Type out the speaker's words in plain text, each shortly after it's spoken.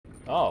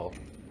Oh.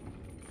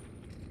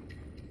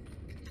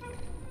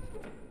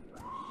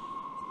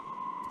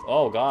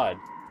 Oh god.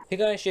 Hey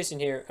guys, Jason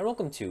here, and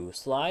welcome to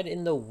Slide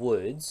in the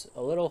Woods,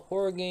 a little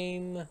horror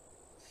game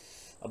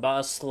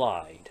about a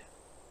slide,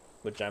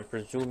 which I'm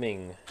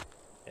presuming,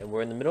 and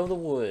we're in the middle of the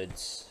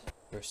woods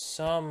for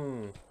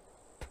some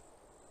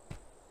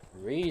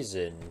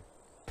reason.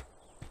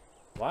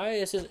 Why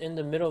is it in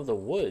the middle of the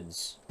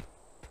woods?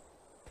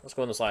 Let's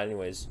go on the slide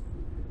anyways.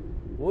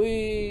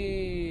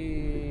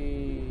 Whee!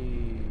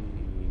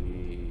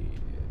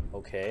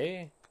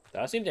 Okay,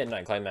 that seemed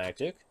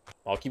anticlimactic.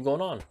 I'll keep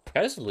going on.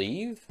 Can I just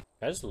leave?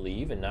 Can I just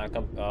leave and not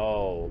come?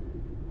 Oh.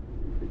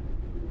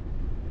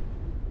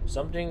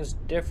 Something's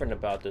different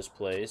about this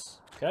place.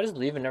 Can I just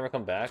leave and never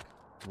come back?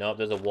 Nope,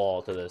 there's a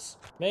wall to this.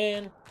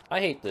 Man, I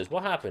hate this.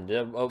 What happened? Did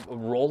a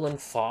rolling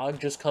fog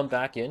just come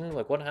back in?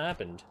 Like, what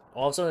happened?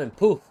 All of a sudden,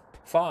 poof,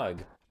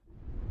 fog.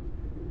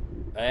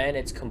 And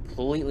it's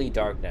completely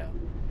dark now.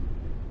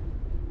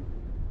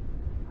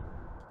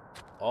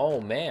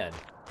 Oh, man.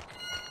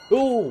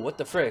 Ooh, what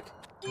the frick?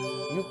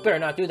 You better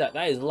not do that.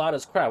 That is loud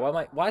as crap.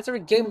 Why is every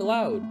game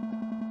loud?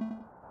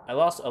 I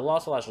lost a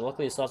flash.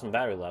 Luckily, it's still some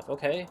battery left.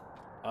 Okay.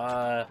 Do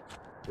I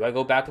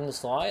go back in the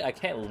slide? I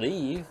can't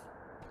leave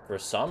for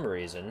some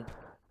reason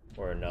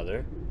or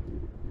another.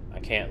 I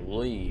can't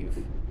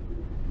leave.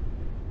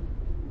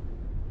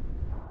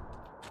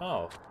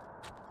 Oh,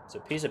 it's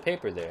a piece of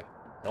paper there.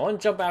 No one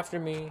jump after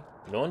me.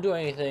 No one do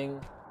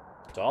anything.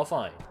 It's all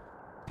fine.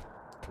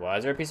 Why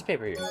is there a piece of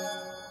paper here?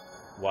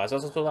 Why is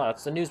it so loud?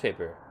 It's a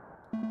newspaper.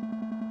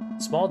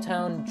 Small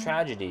town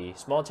tragedy.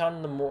 Small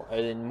town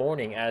in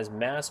mourning as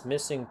mass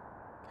missing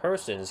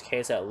persons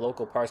case at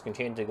local parks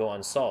continue to go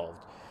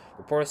unsolved.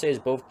 Reporter says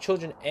both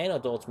children and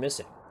adults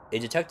missing. A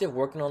detective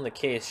working on the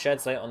case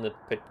sheds light on the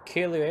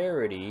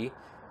peculiarity,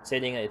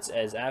 stating it's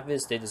as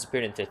if they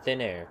disappeared into thin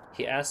air.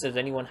 He asks if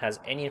anyone has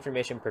any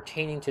information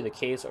pertaining to the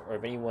case or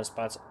if anyone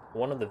spots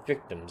one of the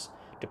victims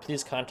to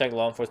please contact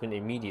law enforcement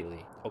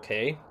immediately.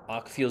 Okay.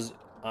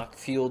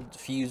 Ockfield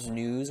Fuse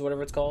News,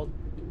 whatever it's called.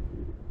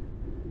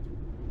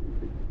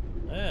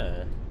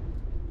 Ah.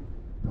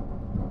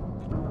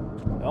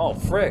 Oh,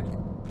 frick.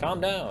 Calm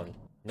down.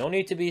 No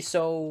need to be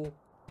so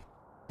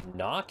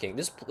knocking.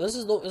 This looks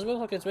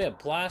like it's made of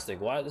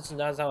plastic. Why this does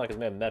not sound like it's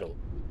made of metal?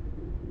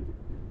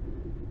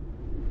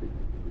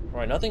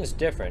 Alright, nothing's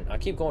different. I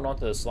keep going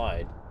onto the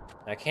slide.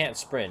 I can't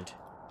sprint.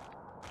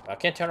 I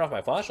can't turn off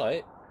my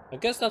flashlight. I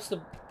guess that's the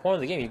point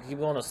of the game. You can keep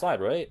going on the slide,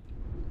 right?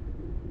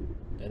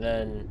 And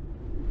then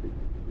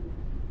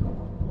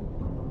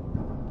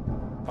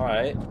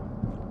alright.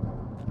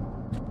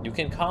 You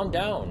can calm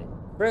down.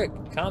 Frick,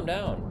 calm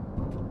down.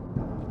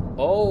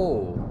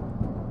 Oh.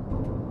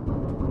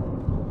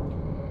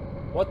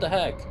 What the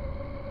heck?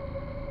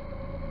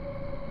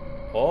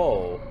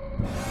 Oh.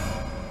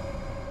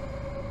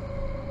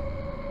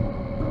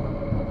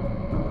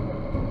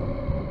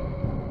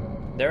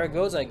 There it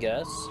goes, I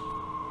guess.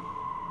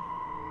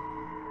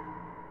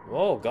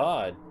 Oh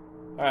god.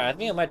 Alright, I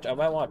think I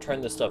might want to turn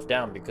this stuff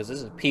down because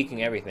this is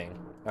peaking everything.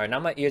 Alright, now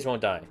my ears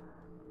won't die.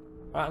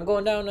 Alright, I'm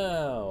going down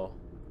now.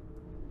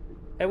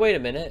 Hey, wait a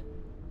minute.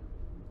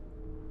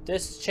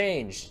 This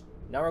changed.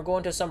 Now we're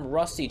going to some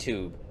rusty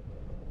tube.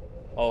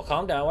 Oh,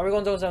 calm down. Why are we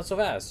going down so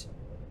fast?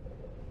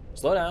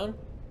 Slow down.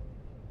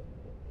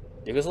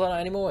 You can slow down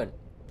any moment.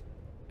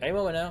 Any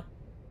moment now.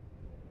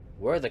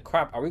 Where the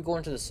crap? Are we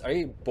going to this? Are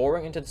you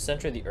boring into the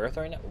center of the earth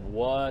right now?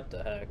 What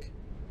the heck?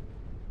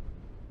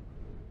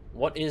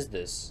 What is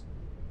this?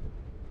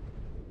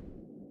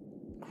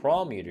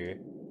 Crawl meter.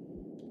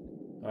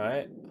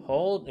 Alright.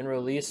 Hold and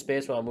release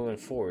space while moving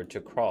forward to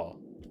crawl.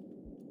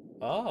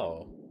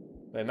 Oh.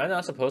 Wait, am I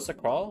not supposed to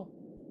crawl?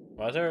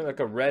 Why is there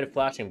like a red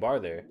flashing bar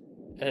there?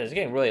 It's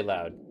getting really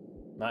loud.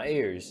 My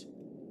ears.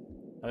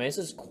 I mean, this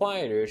is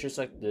quieter. It's just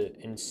like the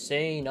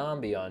insane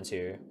ambiance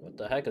here. What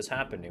the heck is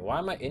happening? Why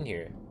am I in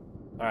here?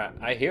 Alright,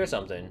 I hear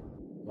something.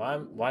 Why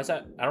is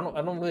that? I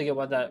don't really get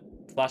why that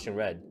flashing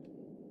red.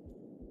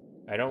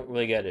 I don't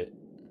really get it.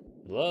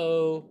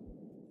 Hello?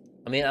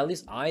 I mean, at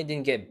least I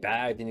didn't get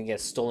bagged, didn't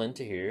get stolen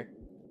into here.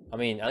 I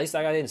mean, at least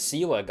that guy didn't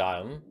see what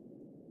got him.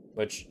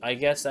 Which, I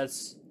guess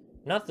that's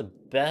not the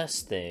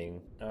best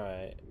thing.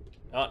 Alright.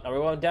 Oh, now we're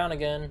going down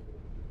again.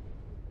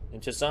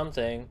 Into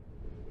something.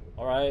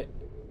 Alright.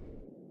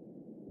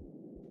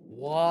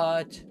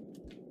 What?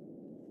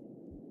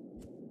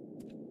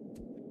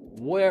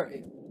 Where?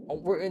 Oh,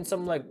 we're in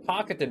some, like,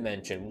 pocket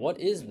dimension. What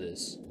is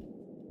this?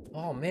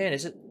 Oh, man,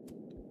 is it?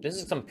 This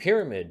is some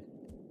pyramid.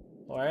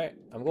 Alright,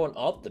 I'm going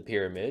up the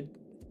pyramid.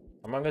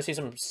 Am I gonna see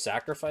some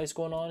sacrifice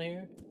going on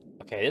here?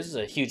 Okay, this is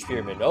a huge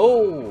pyramid.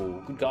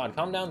 Oh, good God,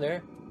 calm down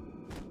there.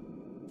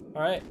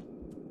 Alright.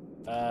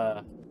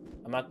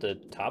 I'm at the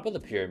top of the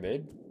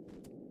pyramid.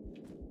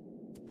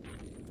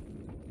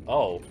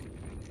 Oh.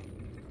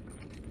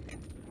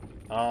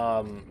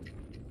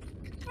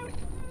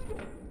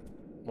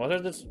 What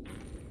is this?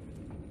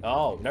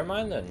 Oh, never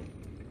mind then.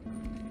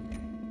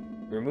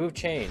 Remove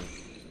chain.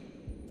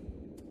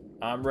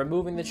 I'm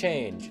removing the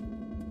change.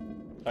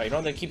 Alright, you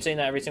don't have to keep saying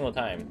that every single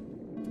time.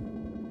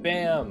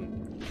 Bam!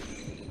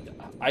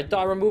 I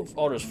thought I removed...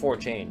 Oh, there's 4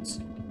 chains.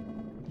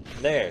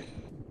 There.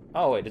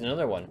 Oh, wait, there's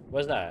another one.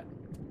 What's that?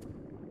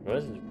 What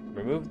is it?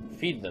 Remove...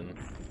 Feed them.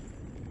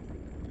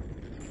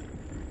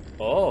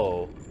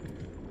 Oh.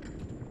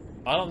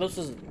 I don't... This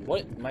is...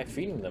 What am I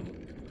feeding them?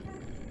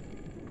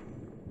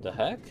 The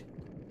heck?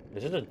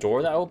 Is it a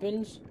door that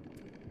opens?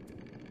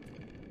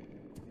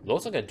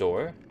 Looks like a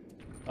door.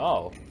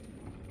 Oh.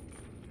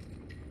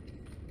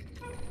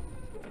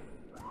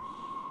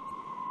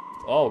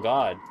 Oh,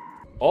 God.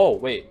 Oh,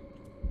 wait.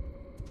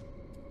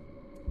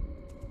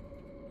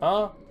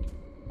 Huh?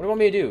 What do you want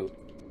me to do?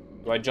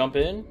 Do I jump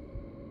in?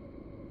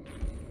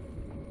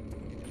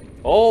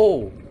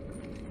 Oh!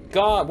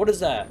 God, what is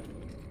that?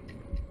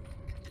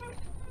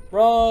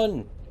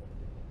 Run!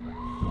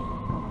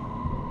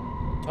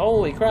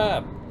 Holy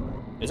crap.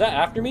 Is that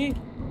after me?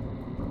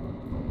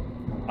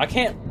 I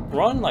can't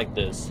run like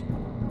this.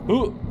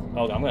 Ooh.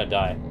 Oh, I'm gonna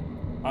die.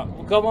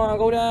 Come on,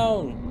 go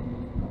down.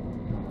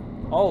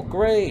 Oh,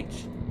 great.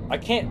 I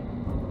can't.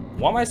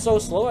 Why am I so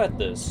slow at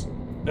this?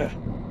 Ugh.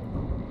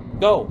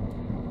 Go.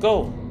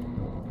 Go.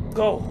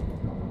 Go.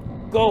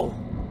 Go.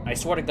 I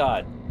swear to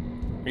God.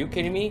 Are you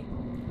kidding me?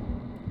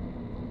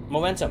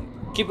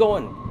 Momentum. Keep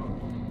going.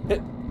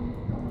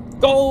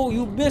 Go,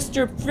 you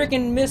Mr.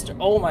 Freaking Mr.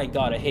 Oh my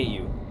God, I hate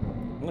you.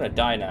 I'm gonna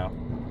die now.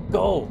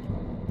 Go.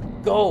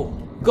 Go.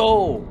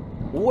 Go.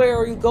 Where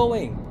are you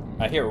going?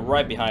 I hear it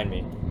right behind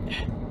me.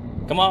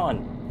 Come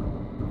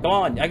on. Come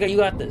on. You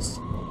got this.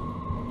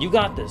 You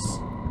got this.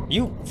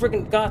 You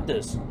freaking got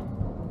this.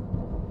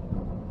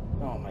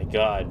 Oh my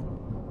God.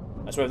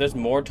 I swear if there's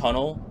more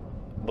tunnel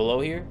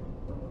below here,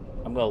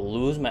 I'm gonna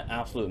lose my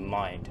absolute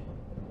mind.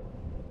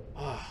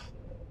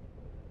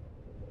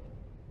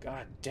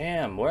 God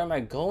damn, where am I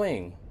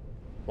going?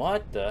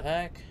 What the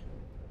heck?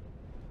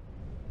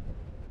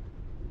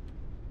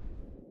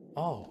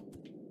 Oh.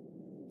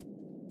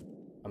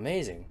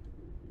 Amazing.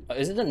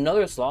 Is it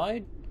another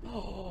slide?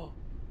 Oh,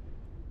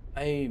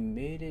 I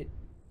made it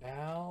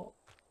out.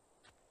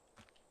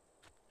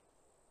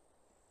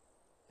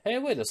 Hey,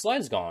 wait, the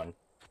slide's gone.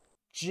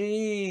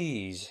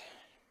 Jeez.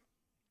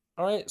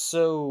 Alright,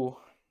 so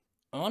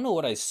I don't know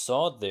what I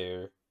saw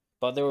there,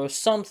 but there was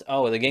something.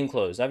 Oh, the game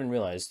closed. I haven't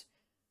realized.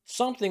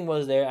 Something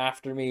was there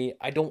after me.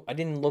 I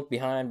didn't look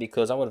behind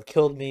because I would have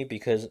killed me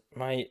because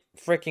my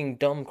freaking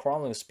dumb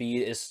crawling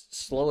speed is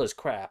slow as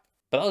crap.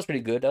 But that was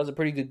pretty good. That was a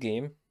pretty good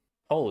game.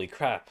 Holy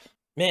crap.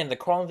 Man, the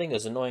crawling thing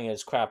is annoying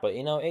as crap, but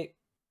you know,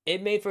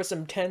 it made for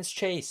some tense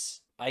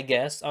chase, I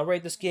guess. I'll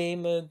rate this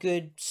game a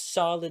good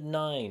solid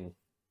 9.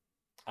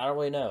 I don't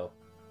really know.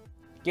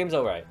 Game's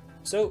alright.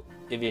 So,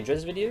 if you enjoyed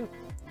this video,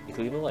 you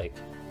can leave a like.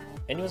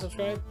 And you want to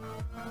subscribe?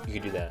 You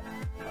can do that.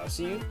 I'll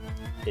see you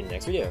in the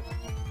next video.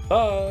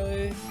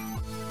 Bye!